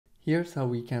Here's how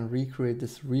we can recreate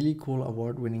this really cool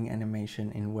award-winning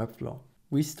animation in Webflow.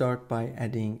 We start by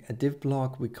adding a div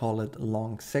block. We call it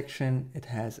long section. It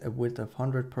has a width of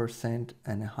 100%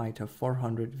 and a height of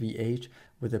 400 VH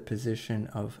with a position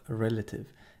of relative.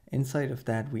 Inside of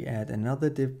that, we add another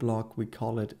div block. We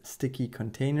call it sticky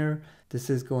container. This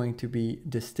is going to be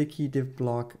the sticky div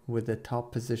block with a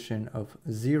top position of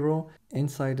 0.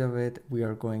 Inside of it, we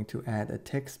are going to add a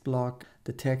text block.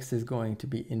 The text is going to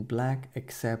be in black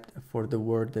except for the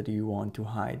word that you want to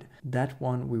hide. That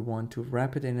one we want to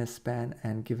wrap it in a span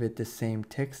and give it the same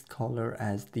text color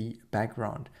as the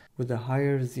background with a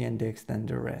higher z-index than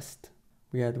the rest.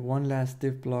 We add one last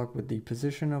div block with the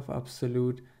position of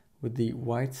absolute, with the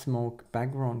white smoke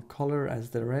background color as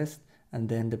the rest, and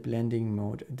then the blending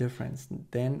mode difference.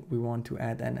 Then we want to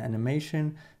add an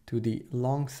animation to the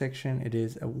long section. It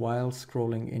is a while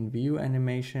scrolling in view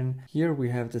animation. Here we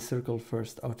have the circle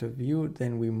first out of view,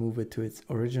 then we move it to its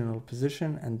original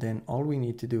position, and then all we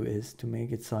need to do is to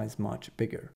make its size much bigger.